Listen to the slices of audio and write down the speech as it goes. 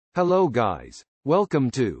Hello guys.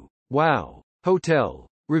 Welcome to Wow Hotel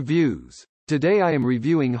Reviews. Today I am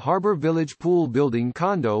reviewing Harbor Village Pool Building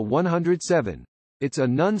Condo 107. It's a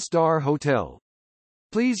non-star hotel.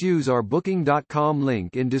 Please use our booking.com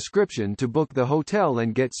link in description to book the hotel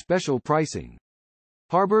and get special pricing.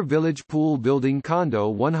 Harbor Village Pool Building Condo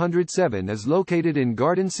 107 is located in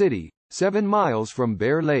Garden City, 7 miles from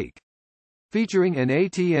Bear Lake. Featuring an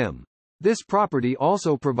ATM. This property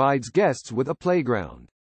also provides guests with a playground.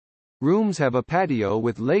 Rooms have a patio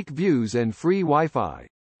with lake views and free Wi-Fi.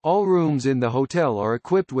 All rooms in the hotel are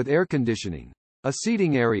equipped with air conditioning, a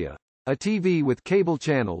seating area, a TV with cable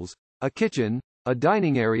channels, a kitchen, a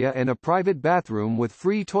dining area and a private bathroom with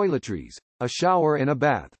free toiletries, a shower and a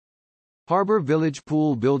bath. Harbor Village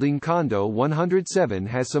Pool Building Condo 107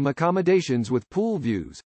 has some accommodations with pool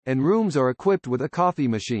views, and rooms are equipped with a coffee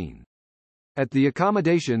machine. At the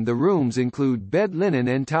accommodation, the rooms include bed linen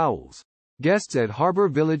and towels. Guests at Harbor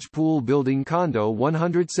Village Pool Building Condo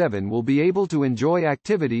 107 will be able to enjoy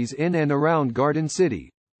activities in and around Garden City,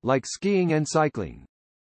 like skiing and cycling.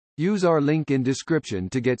 Use our link in description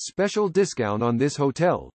to get special discount on this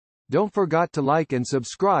hotel. Don't forget to like and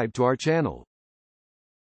subscribe to our channel.